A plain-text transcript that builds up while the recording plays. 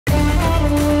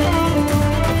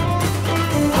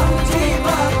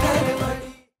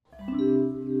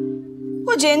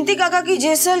जयंती काका की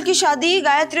जयसल की शादी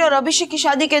गायत्री और अभिषेक की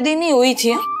शादी के दिन ही हुई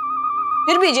थी।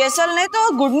 फिर भी जयसल ने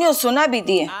तो गुड न्यूज सुना भी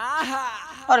दी है।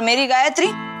 और मेरी गायत्री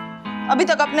अभी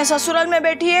तक अपने ससुराल में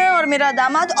बैठी है और मेरा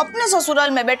दामाद अपने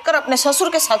ससुराल में बैठकर अपने ससुर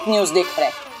के साथ न्यूज देख रहा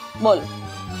है। बोल,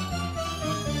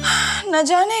 न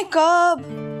जाने कब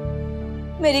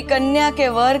मेरी कन्या के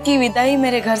वर की विदाई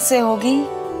मेरे घर से होगी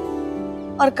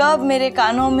और कब मेरे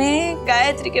कानों में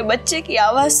गायत्री के बच्चे की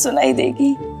आवाज सुनाई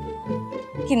देगी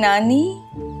कि नानी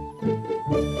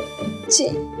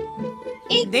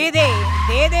दे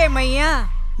दे मैया,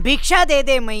 भिक्षा दे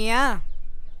दे मैया।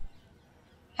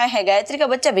 है गायत्री का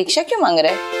बच्चा भिक्षा क्यों मांग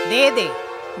रहा है?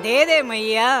 दे दे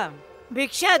मैया,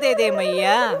 भिक्षा दे दे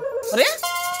मैया। अरे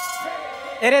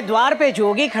तेरे द्वार पे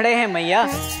जोगी खड़े हैं मैया,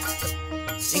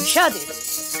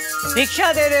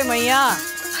 भिक्षा दे दे मैया।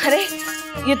 अरे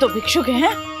ये तो भिक्षुक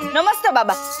हैं। नमस्ते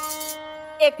बाबा,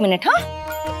 एक मिनट। हाँ,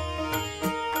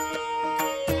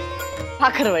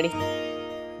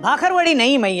 भाखरवड़ी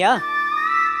नहीं मैया,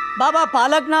 बाबा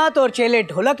पालकनाथ और चेले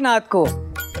ढोलकनाथ को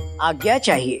आज्ञा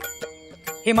चाहिए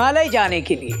हिमालय जाने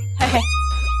के लिए। है।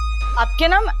 आपके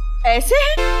नाम ऐसे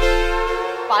हैं?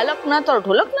 पालकनाथ और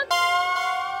ढोलकनाथ?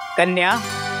 कन्या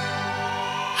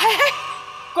है।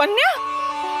 कन्या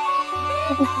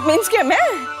मीन्स के मैं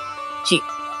जी।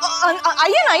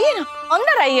 आइए ना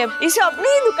अंदर आइए, इसे अपनी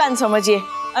ही दुकान समझिए,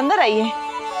 अंदर आइए।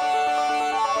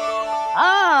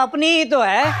 हाँ अपनी ही तो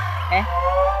है?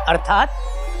 अर्थात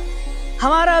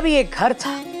हमारा भी एक घर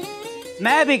था,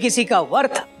 मैं भी किसी का वर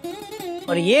था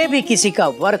और ये भी किसी का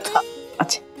वर था।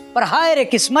 अच्छा, पर हाय रे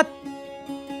किस्मत,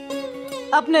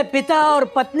 अपने पिता और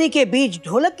पत्नी के बीच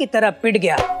ढोलक की तरह पिट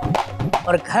गया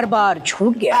और घर बार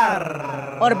छूट गया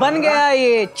और बन गया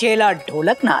ये चेला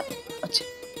ढोलकनाथ। अच्छा,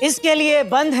 इसके लिए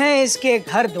बंद हैं इसके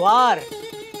घर द्वार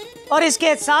और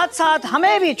इसके साथ साथ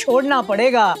हमें भी छोड़ना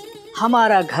पड़ेगा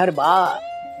हमारा घर बार।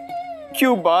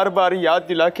 क्यों बार बार याद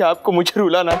दिला के आपको मुझे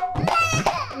रुलाना?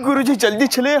 गुरुजी जल्दी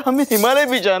चले, हमें हिमालय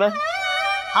भी जाना है।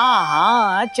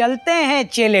 हाँ चलते हैं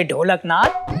चेले ढोलकनाथ,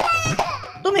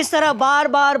 तुम इस तरह बार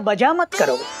बार बजा मत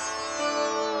करो।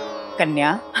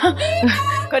 कन्या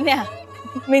कन्या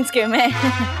मीन्स के मैं।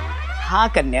 हाँ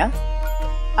कन्या,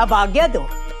 अब आज्ञा दो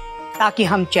ताकि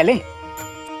हम चलें।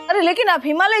 अरे लेकिन आप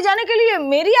हिमालय जाने के लिए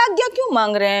मेरी आज्ञा क्यों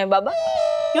मांग रहे हैं बाबा?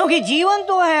 क्योंकि जीवन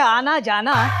तो है आना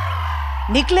जाना,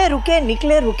 निकले रुके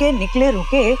निकले रुके निकले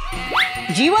रुके।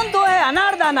 जीवन तो है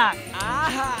अनार दाना,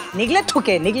 निकले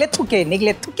थुके निकले थुके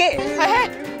निकले थुके।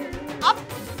 आप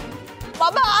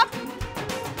बाबा, आप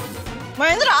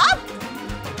महेंद्र, आप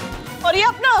और ये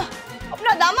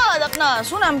अपना दामाद, अपना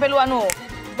सुनाम पेलवानो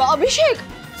अभिषेक,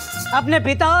 अपने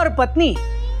पिता और पत्नी,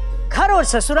 घर और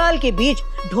ससुराल के बीच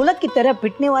ढोलक की तरह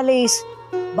पिटने वाले इस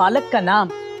बालक का नाम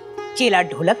चेला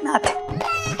ढोलकनाथ है।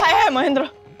 है महेंद्र,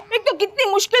 एक तो कितनी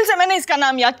मुश्किल से मैंने इसका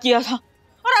नाम याद किया था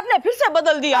और आपने फिर से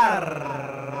बदल दिया।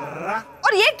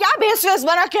 और ये क्या भेष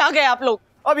बना के आ गए आप लोग?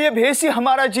 अब ये भेष ही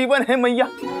हमारा जीवन है मैया।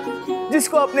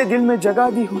 जिसको अपने दिल में जगह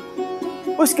दी हो,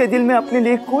 उसके दिल में अपने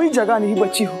लिए कोई जगह नहीं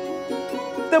बची हो,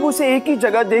 तब उसे एक ही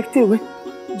जगह देखते हुए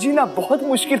जीना बहुत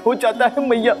मुश्किल हो जाता है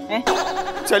मैया।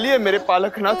 चलिए मेरे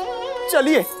पालकनाथ,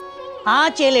 चलिए। हाँ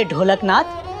चेले ढोलकनाथ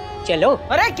चलो।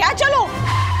 अरे क्या चलो,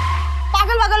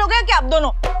 पागल हो गए क्या आप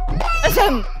दोनों? ऐसे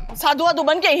साधु वाधु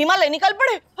बन के हिमालय निकल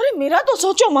पड़े? अरे मेरा तो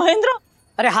सोचो महेंद्र।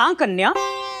 अरे हाँ कन्या,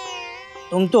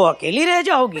 तुम तो अकेली रह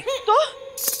जाओगी। तो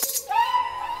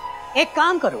एक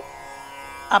काम करो,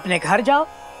 अपने घर जाओ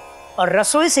और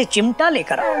रसोई से चिमटा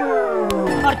लेकर आओ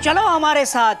और चलो हमारे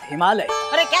साथ हिमालय।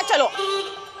 अरे क्या चलो,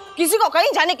 किसी को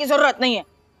कहीं जाने की जरूरत नहीं है।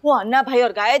 वो अन्ना भाई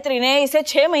और गायत्री ने इसे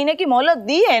 6 महीने की मोहलत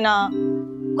दी है ना।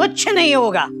 कुछ नहीं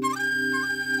होगा,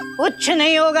 कुछ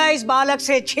नहीं होगा इस बालक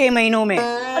से 6 महीनों में।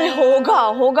 अरे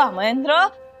होगा महेंद्र,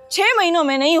 6 महीनों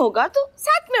में नहीं होगा तो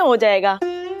 7 में हो जाएगा।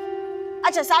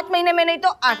 अच्छा 7 महीने में नहीं तो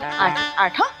 8। हाँ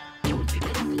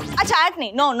अच्छा 8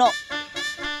 नहीं, 9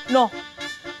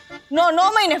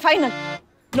 महीने फाइनल।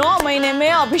 9 महीने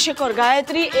में अभिषेक और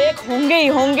गायत्री एक होंगे ही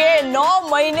होंगे। 9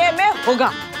 महीने में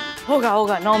होगा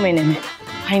 9 महीने में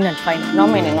फाइनल। 9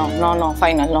 महीने, 9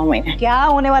 फाइनल। 9 महीने क्या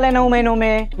होने वाला है 9 महीनों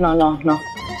में? 9।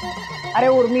 अरे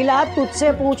उर्मिला,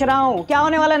 तुझसे पूछ रहा हूँ क्या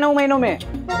होने वाला है 9 महीनों में?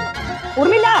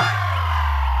 उर्मिला,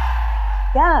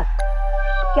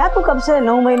 क्या तू कब से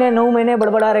 9 महीने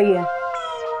बड़बड़ा रही है?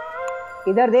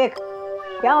 इधर देख,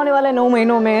 क्या होने वाला है 9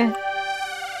 महीनों में?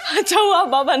 अच्छा हुआ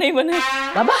बाबा नहीं बने।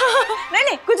 बाबा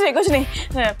नहीं कुछ नहीं।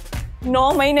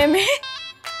 9 महीने में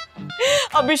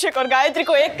अभिषेक और गायत्री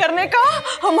को एक करने का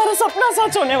हमारा सपना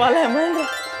सच होने वाला है महेंद्र।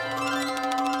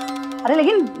 अरे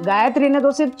लेकिन गायत्री ने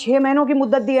तो सिर्फ 6 महीनों की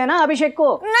मुद्दत दी है ना अभिषेक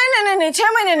को। नहीं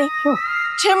 6 महीने नहीं।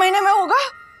 6 महीने में होगा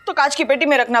तो कांच की पेटी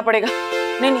में रखना पड़ेगा।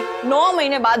 नहीं नहीं, 9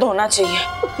 महीने बाद होना चाहिए।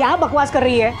 तो क्या बकवास कर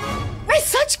रही है? मैं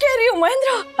सच कह रही हूँ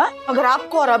महेंद्र। अगर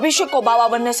आपको और अभिषेक को बाबा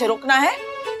बनने से रोकना है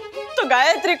तो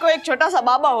गायत्री को एक छोटा सा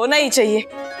बाबा होना ही चाहिए।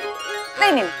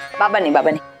 नहीं नहीं, बाबा नहीं,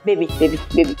 बेबी बेबी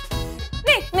बेबी।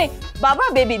 नहीं नहीं, बाबा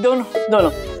बेबी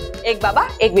दोनों, एक बाबा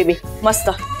एक बेबी। मस्त।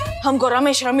 हमको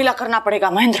रमेश रमीला करना पड़ेगा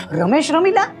महेंद्र। रमेश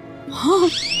रमीला? हाँ,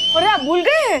 अरे आप भूल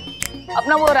गए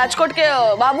अपना वो राजकोट के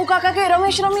बाबू काका के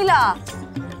रमेश रमीला।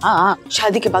 हाँ,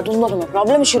 शादी के बाद उन दोनों में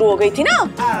प्रॉब्लम शुरू हो गई थी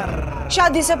ना।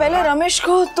 शादी से पहले रमेश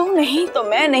को तू नहीं तो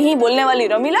मैं नहीं बोलने वाली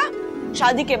रमीला,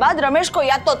 शादी के बाद रमेश को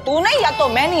या तो तू नहीं या तो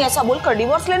मैं नहीं ऐसा बोलकर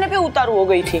डिवोर्स लेने पे उतारू हो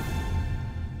गई थी।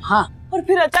 हाँ, और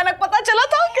फिर अचानक पता चला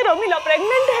था कि रमीला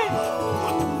प्रेग्नेंट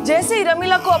है। जैसे ही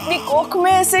रमीला को अपनी कोख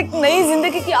में ऐसे एक नई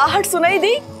जिंदगी की आहट सुनाई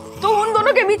दी तो उन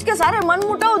दोनों के बीच के सारे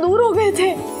मनमुटाव दूर हो गए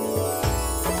थे।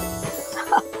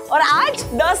 और आज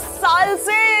 10 साल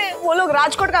से वो लोग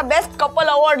राजकोट का बेस्ट कपल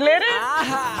अवार्ड ले रहे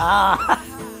हैं।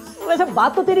 वैसे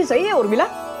बात तो तेरी सही है उर्मिला,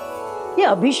 ये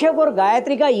अभिषेक और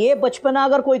गायत्री का ये बचपना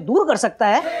अगर कोई दूर कर सकता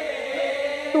है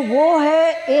तो वो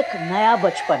है एक नया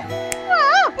बचपन।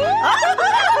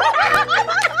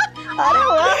 अरे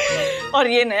वाह! और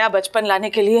ये नया बचपन लाने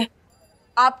के लिए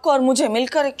आपको और मुझे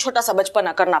मिलकर एक छोटा सा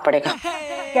बचपना करना पड़ेगा।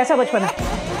 कैसा बचपना?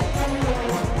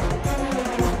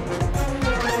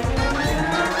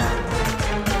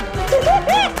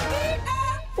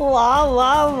 वाह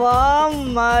वाह वाह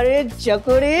मारे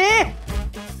चकोरी,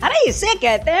 अरे इसे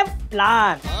कहते हैं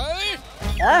प्लान।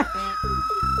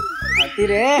 आती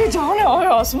रे, जाओ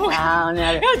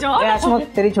हसमुख,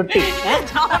 तेरी छुट्टी।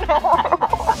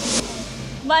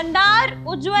 मंदार,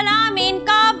 उज्ज्वला,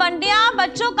 मेनका, बंडिया,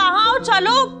 बच्चों कहाँ हो?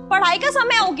 चलो, पढ़ाई का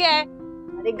समय हो गया है।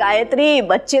 अरे गायत्री,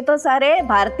 बच्चे तो सारे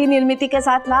भारतीय निर्मिति के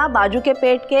साथ ना बाजू के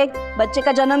पेट के एक बच्चे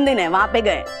का जन्मदिन है, वहाँ पे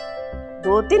गए।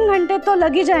 2-3 घंटे तो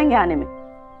लग ही जाएंगे आने में।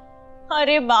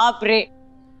 अरे बाप रे,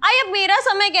 अब मेरा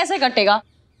समय कैसे कटेगा?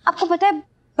 आपको पता है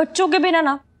बच्चों के बिना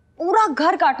ना पूरा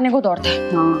घर काटने को दौड़ता है।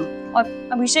 हाँ। और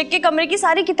अभिषेक के कमरे की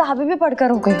सारी किताबें भी पढ़कर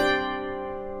हो गई।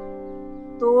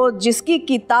 तो जिसकी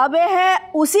किताबें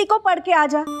हैं उसी को पढ़ के आ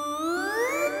जा।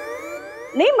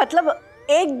 नहीं मतलब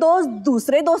एक दोस्त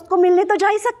दूसरे दोस्त को मिलने तो जा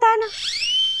ही सकता है ना।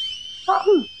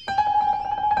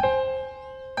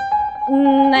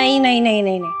 नहीं नहीं नहीं नहीं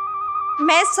नहीं,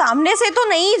 मैं सामने से तो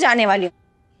नहीं जाने वाली हूँ।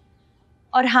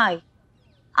 और हाँ,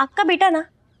 आपका बेटा ना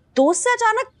दोस्त से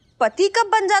अचानक पति कब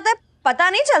बन जाता है पता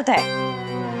नहीं चलता है।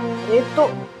 एक तो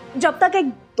जब तक एक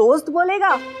दोस्त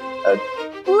बोलेगा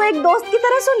तू एक दोस्त की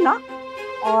तरह सुनना,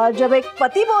 और जब एक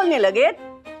पति बोलने लगे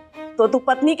तो तू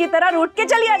पत्नी की तरह रूठ के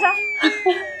चली आ जा।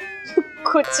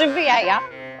 कुछ भी आया,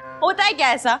 होता है क्या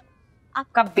ऐसा?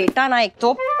 आपका बेटा ना एक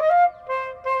तो।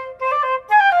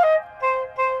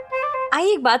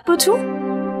 आई एक बात पूछूं?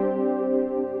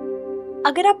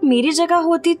 अगर आप मेरी जगह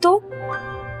होती तो,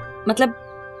 मतलब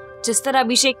जिस तरह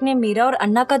अभिषेक ने मेरा और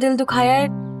अन्ना का दिल दुखाया है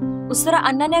उस तरह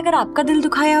अन्ना ने अगर आपका दिल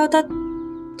दुखाया होता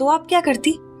तो आप क्या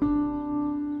करती?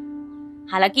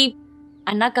 हालांकि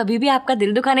अन्ना कभी भी आपका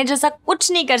दिल दुखाने जैसा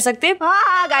कुछ नहीं कर सकते।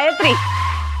 हाँ गायत्री,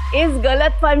 इस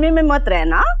गलत फहमी में मत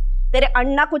रहना, तेरे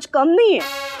अन्ना कुछ कम नहीं है।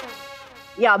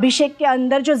 ये अभिषेक के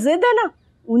अंदर जो जिद है ना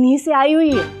उन्हीं से आई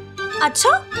हुई है। अच्छा,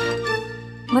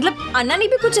 मतलब अन्ना ने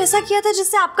भी कुछ ऐसा किया था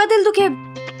जिससे आपका दिल दुखे?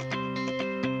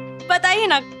 बताइए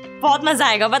ना, बहुत मजा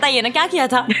आएगा। बताइए ना क्या किया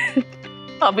था?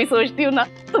 अभी सोचती हूँ ना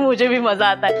तो मुझे भी मजा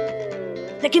आता है,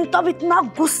 लेकिन तब इतना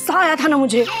गुस्सा आया था ना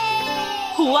मुझे।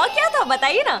 हुआ क्या था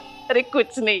बताइए ना। अरे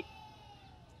कुछ नहीं,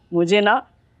 मुझे ना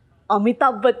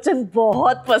अमिताभ बच्चन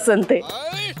बहुत पसंद थे।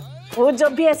 वो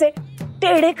जब भी ऐसे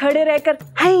टेढ़े खड़े रहकर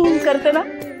हाय करते ना,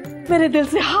 मेरे दिल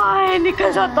से हाय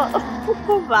निकल जाता।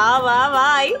 वाह वाह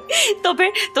वाह।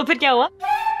 तो फिर क्या हुआ?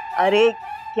 अरे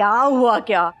क्या हुआ,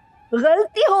 क्या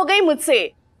गलती हो गई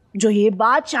मुझसे जो ये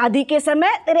बात शादी के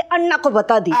समय तेरे अन्ना को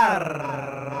बता दी।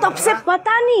 तब से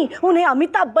पता नहीं उन्हें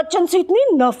अमिताभ बच्चन से इतनी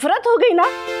नफरत हो गई ना।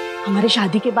 हमारे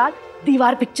शादी के बाद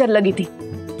दीवार पिक्चर लगी थी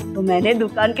तो मैंने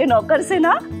दुकान के नौकर से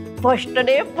ना फर्स्ट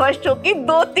डे फर्स्ट शो की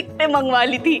 2 टिकटें मंगवा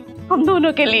ली थी हम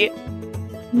दोनों के लिए।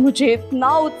 मुझे इतना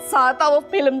उत्साह था वो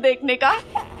फिल्म देखने का,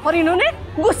 और इन्होंने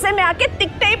गुस्से में आके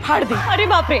टिकटें ही फाड़ दी। अरे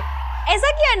बाप रे,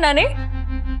 ऐसा किया अन्ना ने?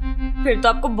 फिर तो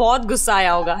आपको बहुत गुस्सा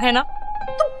आया होगा, है ना?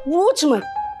 तो पूछ मत,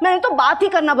 मैंने तो बात ही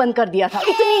करना बंद कर दिया था,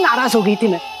 इतनी नाराज हो गई थी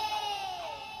मैं।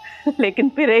 लेकिन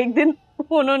फिर एक दिन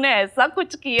उन्होंने ऐसा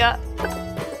कुछ किया।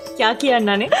 क्या किया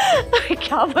अन्ना ने?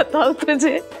 क्या बताऊं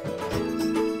तुझे।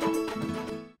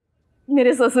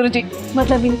 मेरे ससुर जी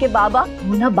मतलब इनके बाबा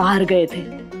वो ना बाहर गए थे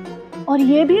और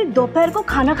ये भी दोपहर को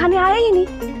खाना खाने आए ही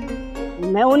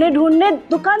नहीं। मैं उन्हें ढूंढने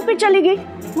दुकान पे चली गई,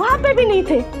 वहां पे भी नहीं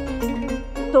थे।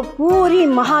 तो पूरी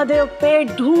महादेव पे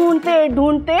ढूंढते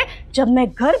ढूंढते जब मैं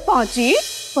घर पहुंची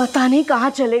पता नहीं कहाँ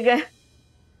चले गए,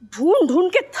 ढूंढ ढूंढ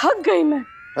के थक गई मैं।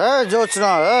 जोचना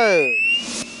है।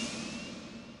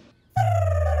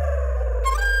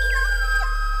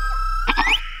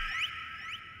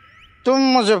 तुम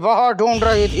मुझे बाहर ढूंढ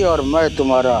रही थी और मैं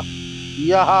तुम्हारा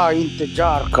यहाँ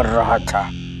इंतजार कर रहा था।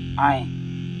 आए।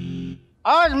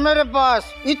 आज मेरे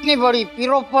पास इतनी बड़ी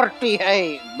प्रॉपर्टी है,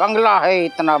 बंगला है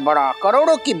इतना बड़ा,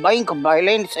 करोड़ों की बैंक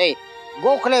बैलेंस है,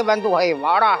 गोखले बंधु है,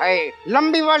 वाड़ा है,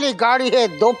 लंबी वाली गाड़ी है,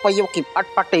 2 पहियों की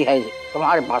फटफटी है।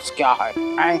 तुम्हारे पास क्या है?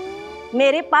 आए?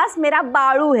 मेरे पास मेरा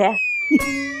बाड़ू है।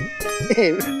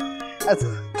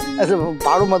 ऐसे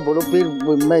बाड़ू मत बोलो, फिर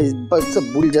मैं सब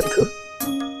भूल जाता हूँ।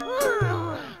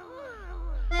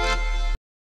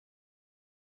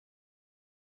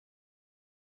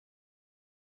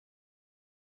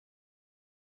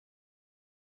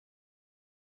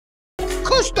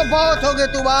 खुश तो बहुत हो गए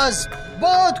तुम आज,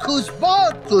 बहुत खुश,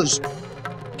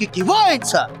 क्योंकि वो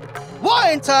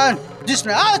इंसान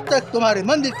जिसने आज तक तुम्हारे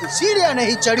मंदिर की सीढ़ियां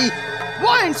नहीं चढ़ी,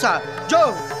 वो इंसान जो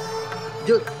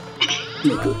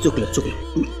चुक ले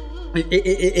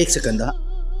एक सेकंड।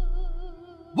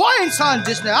 वो इंसान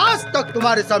जिसने आज तक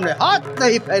तुम्हारे सामने हाथ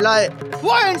नहीं फैलाए,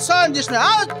 वो इंसान जिसने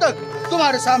आज तक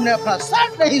तुम्हारे सामने अपना सर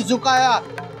नहीं झुकाया,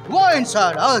 वो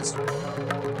इंसान आज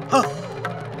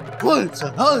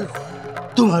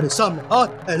तुम्हारे सामने हाथ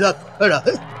फैला खड़ा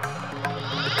है।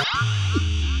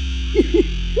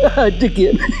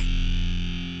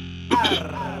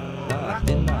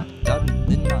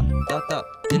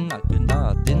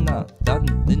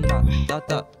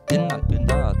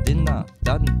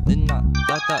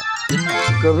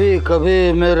 कभी कभी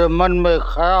मेरे मन में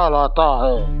ख्याल आता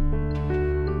है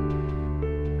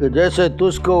कि जैसे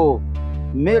तुझको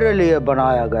मेरे लिए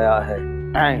बनाया गया है।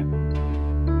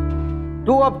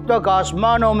 तू अब तक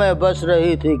आसमानों में बस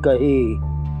रही थी, कहीं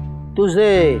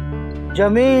तुझे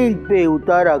जमीन पे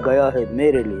उतारा गया है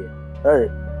मेरे लिए।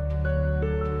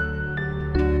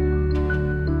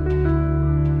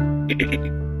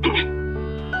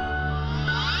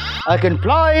 I can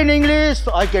fly in English,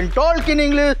 I can talk in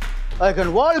English, I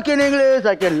can walk in English,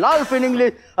 I can laugh in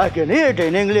English, I can eat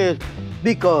in English,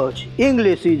 because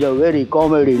English is a very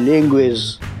comedy language.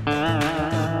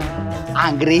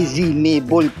 अंग्रेजी में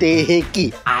बोलते हैं कि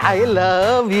I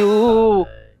love you.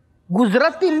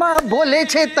 Gujarati में बोले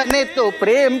छे तने तो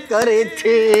प्रेम करे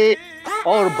छे,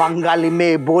 और बंगाली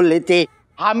में बोले थे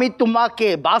हामी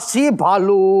तुम्हाके बासी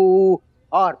भालू,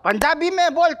 और पंजाबी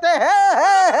में बोलते हैं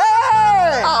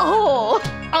आहो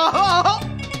आहो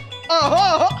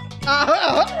आहो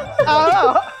आहो।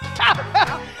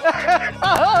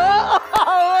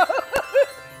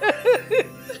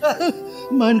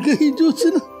 मान गई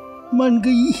जोत्सना, मान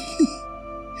गई।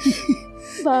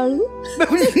 बाड़ू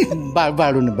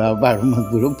मत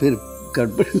बोलो, फिर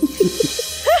गड़बड़।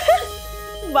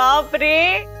 बाप रे,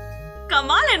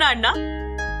 कमाल है ना अन्ना,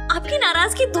 आपकी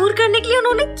नाराजगी दूर करने के लिए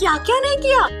उन्होंने क्या क्या नहीं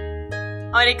किया।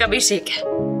 और एक अभिषेक है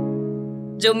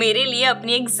जो मेरे लिए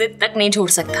अपनी एक जिद तक नहीं छोड़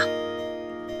सकता।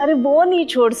 अरे वो नहीं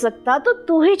छोड़ सकता तो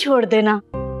तू ही छोड़ देना।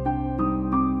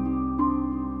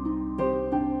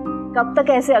 कब तक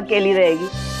ऐसे अकेली रहेगी?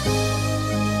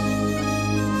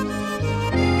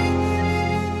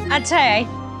 अच्छा है।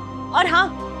 और हाँ,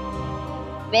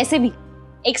 वैसे भी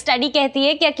एक स्टडी कहती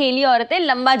है कि अकेली औरतें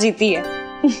लंबा जीती है।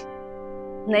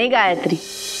 नहीं गायत्री,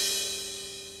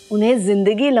 उन्हें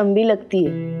जिंदगी लंबी लगती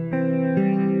है।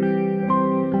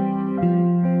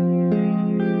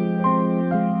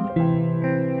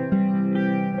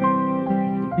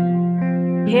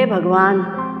 हे भगवान,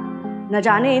 न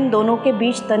जाने इन दोनों के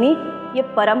बीच तनी ये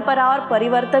परंपरा और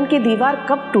परिवर्तन की दीवार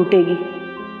कब टूटेगी।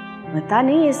 पता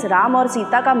नहीं इस राम और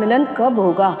सीता का मिलन कब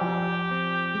होगा।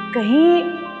 कहीं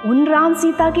उन राम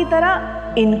सीता की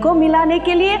तरह इनको मिलाने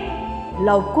के लिए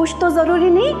लव कुश तो जरूरी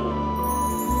नहीं।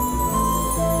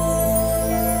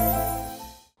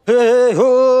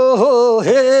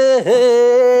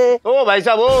 ओ भाई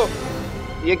साहब,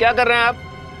 ये क्या कर रहे हैं आप?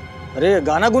 अरे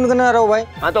गाना गुनगुना रहा हूँ भाई।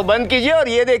 हाँ तो बंद कीजिए और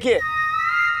ये देखिए,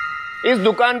 इस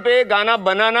दुकान पे गाना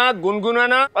बनाना,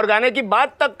 गुनगुनाना और गाने की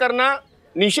बात तक करना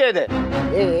निषेध है।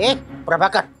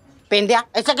 प्रभाकर, पेंडिया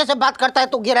ऐसा कैसे बात करता है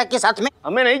तू ग्राहक के साथ में?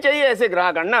 हमें नहीं चाहिए ऐसे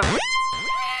ग्राहक अन्ना।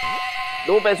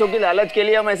 2 पैसों की लालच के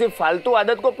लिए हम ऐसी फालतू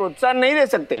आदत को प्रोत्साहन नहीं दे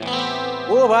सकते।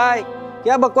 ओ भाई,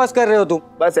 क्या बकवास कर रहे हो तुम?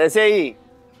 बस ऐसे ही।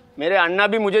 मेरे अन्ना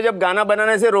भी मुझे जब गाना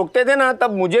बनाने से रोकते थे ना,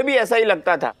 तब मुझे भी ऐसा ही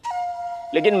लगता था।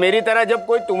 लेकिन मेरी तरह जब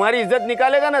कोई तुम्हारी इज्जत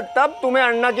निकालेगा ना, तब तुम्हें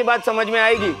अन्ना की बात समझ में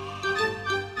आएगी।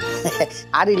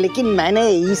 अरे लेकिन मैंने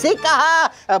इसे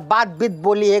कहा बात बीत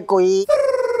बोली है कोई।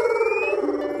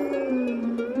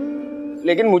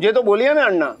 लेकिन मुझे तो बोली है ना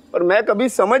अन्ना, और मैं कभी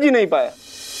समझ ही नहीं पाया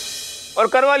और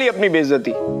करवा ली अपनी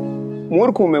बेइज्जती।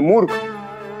 मूर्ख हूं मैं, मूर्ख।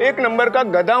 एक नंबर का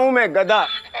गधा हूँ मैं, गधा।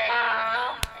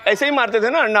 ऐसे ही मारते थे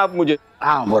ना अन्ना आप मुझे।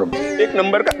 हाँ एक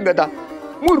नंबर का गधा,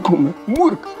 मूर्ख हूँ मैं,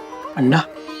 मूर्ख। अन्ना,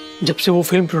 जब से वो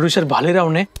फिल्म प्रोड्यूसर भालेराव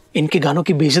ने इनके गानों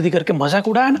की बेइज्जती करके मजाक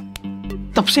उड़ाया ना,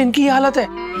 तब से इनकी ये हालत है।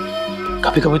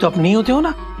 कभी कभी तो आप नहीं होते हो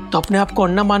ना, तो अपने आप को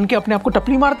अन्ना मान के अपने आप को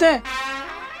टपली मारते हैं।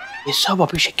 ये सब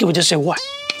अभिषेक की वजह से हुआ है।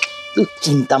 तू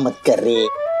चिंता मत कर रे,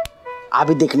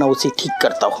 अभी देखना उसे ठीक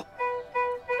करता हूँ।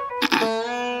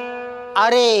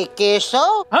 अरे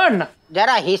केशव, हाँ अन्ना।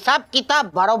 जरा हिसाब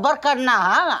किताब बरोबर करना।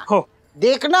 हाँ हो।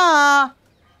 देखना,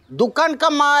 दुकान का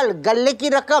माल गल्ले की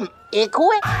रकम एक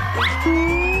हुए,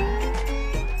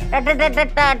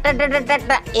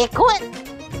 एक हुए।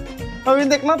 अभी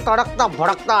देखना तड़कता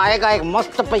भड़कता आएगा एक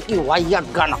मस्त पैकी वाहियात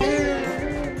गाना।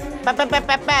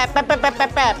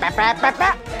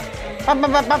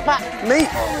 नहीं,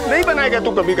 नहीं बनाएगा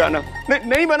तू कभी गाना,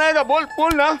 नहीं बनाएगा। बोल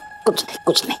बोल ना।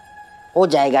 कुछ नहीं, हो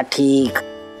जाएगा ठीक,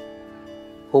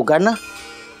 होगा ना।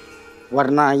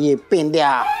 वरना ये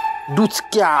पेंद्या,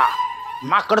 डुचक्या,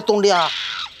 माकड़ तोंडिया,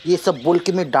 ये सब बोल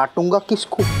के मैं डांटूंगा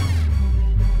किसको?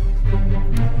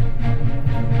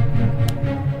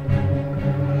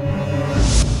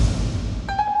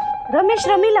 रमेश,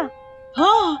 रमीला।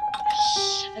 हाँ,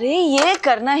 अरे ये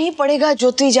करना ही पड़ेगा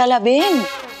ज्योति जाला बेन।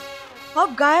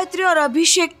 अब गायत्री और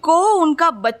अभिषेक को उनका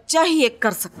बच्चा ही एक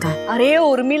कर सकता है। अरे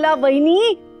उर्मिला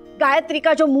बहनी, गायत्री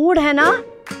का जो मूड है ना,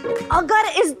 अगर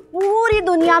इस पूरी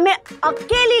दुनिया में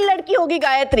अकेली लड़की होगी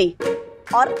गायत्री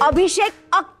और अभिषेक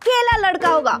अकेला लड़का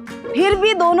होगा, फिर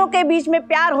भी दोनों के बीच में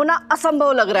प्यार होना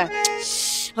असंभव लग रहा है।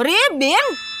 अरे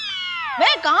बेन,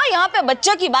 मैं कहाँ यहाँ पे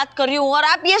बच्चे की बात कर रही हूँ और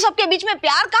आप ये सबके बीच में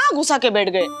प्यार कहाँ घुसा के बैठ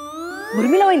गए।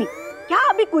 उर्मिला बहनी, क्या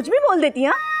अभी कुछ भी बोल देती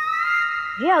हैं?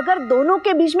 ये अगर दोनों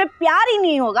के बीच में प्यार ही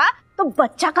नहीं होगा तो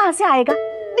बच्चा कहाँ से आएगा?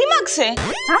 दिमाग से।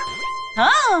 हाँ?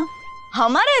 हाँ,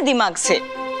 हमारे दिमाग से।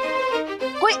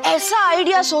 कोई ऐसा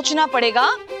आइडिया सोचना पड़ेगा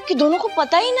कि दोनों को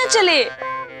पता ही ना चले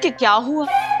कि क्या हुआ,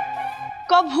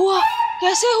 कब हुआ,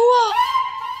 कैसे हुआ,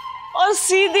 और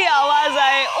सीधी आवाज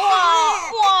आए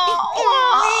वाह वाह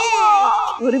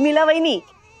वाह। उर्मिला बहनी,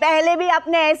 पहले भी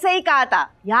आपने ऐसे ही कहा था,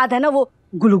 याद है ना वो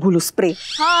गुलू गुलू स्प्रे?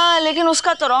 हाँ, लेकिन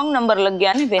उसका तो रॉन्ग नंबर लग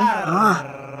गया ना बेन। हाँ,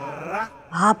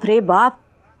 बाप रे बाप,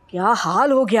 क्या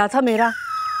हाल हो गया था मेरा।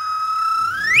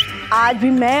 आज भी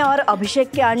मैं और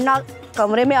अभिषेक के अण्णा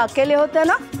कमरे में अकेले होते हैं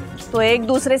ना, तो एक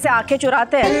दूसरे से आंखें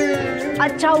चुराते हैं।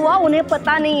 अच्छा हुआ उन्हें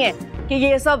पता नहीं है कि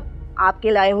ये सब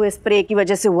आपके लाए हुए स्प्रे की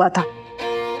वजह से हुआ था।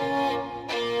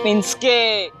 मींस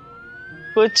के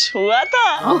कुछ हुआ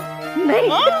था? नहीं,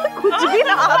 कुछ भी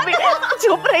ना, आप भी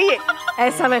चुप रहिए,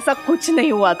 ऐसा वैसा कुछ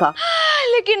नहीं हुआ था।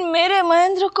 लेकिन मेरे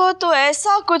महेंद्र को तो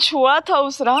ऐसा कुछ हुआ था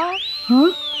उस रात।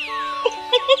 हाँ?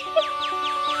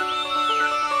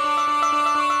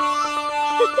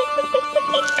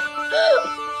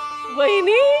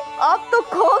 वहीनी, आप तो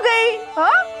खो गई।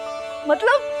 हाँ?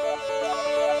 मतलब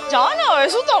जाना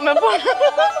वैसे तो मैं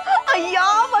अय्या,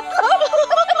 मतलब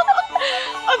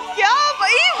अब क्या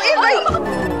भाई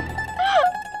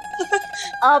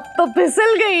आप तो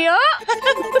फिसल गई। हाँ?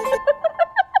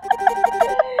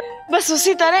 बस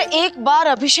उसी तरह एक बार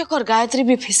अभिषेक और गायत्री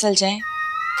भी फिसल जाएं।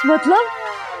 मतलब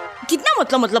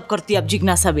कितना मतलब करती है अब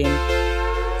जिज्ञासा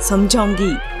बेन।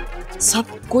 समझाऊंगी, सब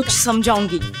कुछ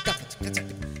समझाऊंगी।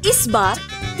 इस बार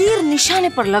तीर निशाने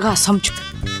पर लगा, समझो।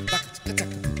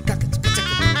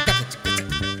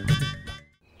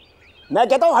 मैं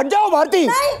कहता हूँ हट जाओ भारती,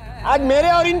 आज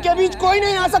मेरे और इनके बीच कोई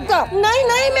नहीं आ सकता। नहीं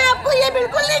नहीं, मैं आपको ये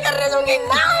बिल्कुल नहीं करने दूंगी।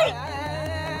 नहीं,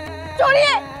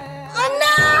 छोड़िए।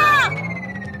 अन्ना,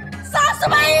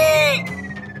 सासुमाई,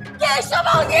 केशव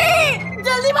भाऊजी,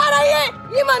 जल्दी बाहर आइए।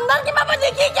 ये मंदार के पापा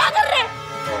देखिए क्या कर रहे हैं।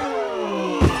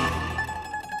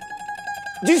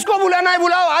 जिसको बुलाना है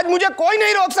बुलाओ, आज मुझे कोई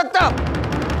नहीं रोक सकता।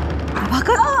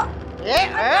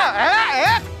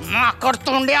 माकड़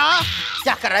तोंडिया,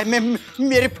 क्या कर रहा है? मैं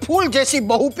मेरे फूल जैसी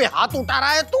बहू पे हाथ उठा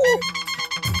रहा है तू?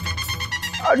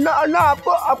 अन्ना अन्ना,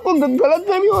 आपको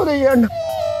गलतफहमी हो रही है अन्ना।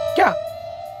 क्या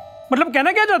मतलब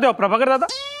कहना क्या चाहते हो प्रभाकर दादा?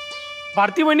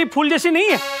 भारती बहनी फूल जैसी नहीं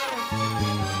है?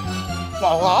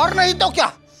 और नहीं तो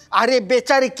क्या। अरे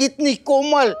बेचारी कितनी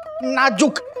कोमल,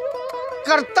 नाजुक,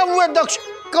 कर्तव्य दक्ष,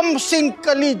 कम सिंह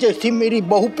कली जैसी मेरी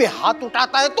बहू पे हाथ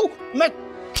उठाता है तू? मैं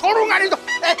छोड़ूंगा नहीं तो।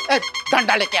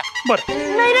 डंडा लेके आ।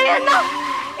 नहीं नहीं अन्ना,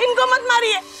 इनको मत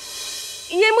मारिए।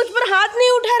 ये मुझ पर हाथ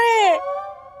नहीं उठा रहे हैं,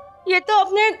 ये तो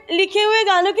अपने लिखे हुए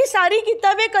गानों की सारी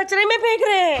किताबें कचरे में फेंक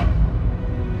रहे हैं।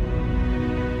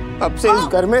 अब से इस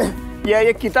घर में या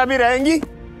ये किताबें रहेंगी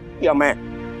या मैं।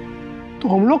 तो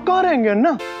हम लोग कहाँ रहेंगे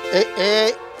अन्ना?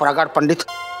 ए प्रगाढ़ पंडित,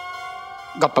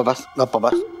 गप्पा बस, गप्पा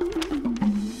बस।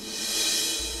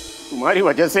 तुम्हारी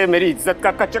वजह से मेरी इज्जत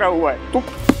का कचरा हुआ है।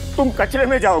 तुम कचरे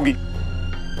में जाओगी।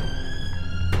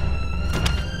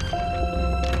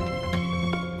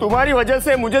 तुम्हारी वजह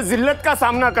से मुझे जिल्लत का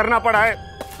सामना करना पड़ा है।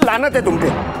 लानत है तुम पे।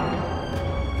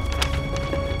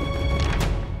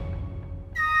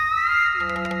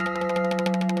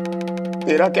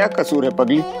 तेरा क्या कसूर है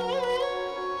पगली?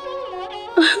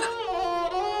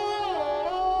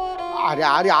 अरे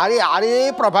अरे अरे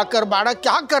अरे प्रभाकर बाड़ा,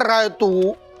 क्या कर रहा है तू?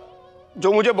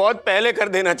 जो मुझे बहुत पहले कर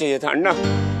देना चाहिए था अन्ना।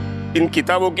 इन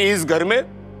किताबों की इस घर में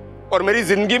और मेरी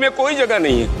जिंदगी में कोई जगह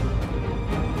नहीं है।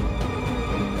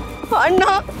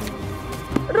 अन्ना,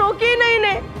 रोकी नहीं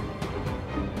ने।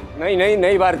 नहीं नहीं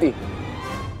नहीं भारती,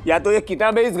 या तो ये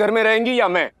किताबें इस घर में रहेंगी या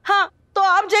मैं। हाँ, तो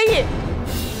आप जाइए।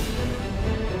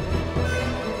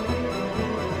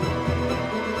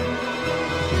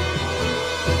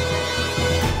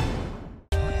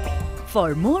 For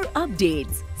more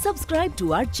updates, subscribe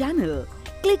to our channel,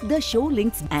 click the show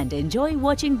links and enjoy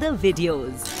watching the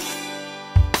videos.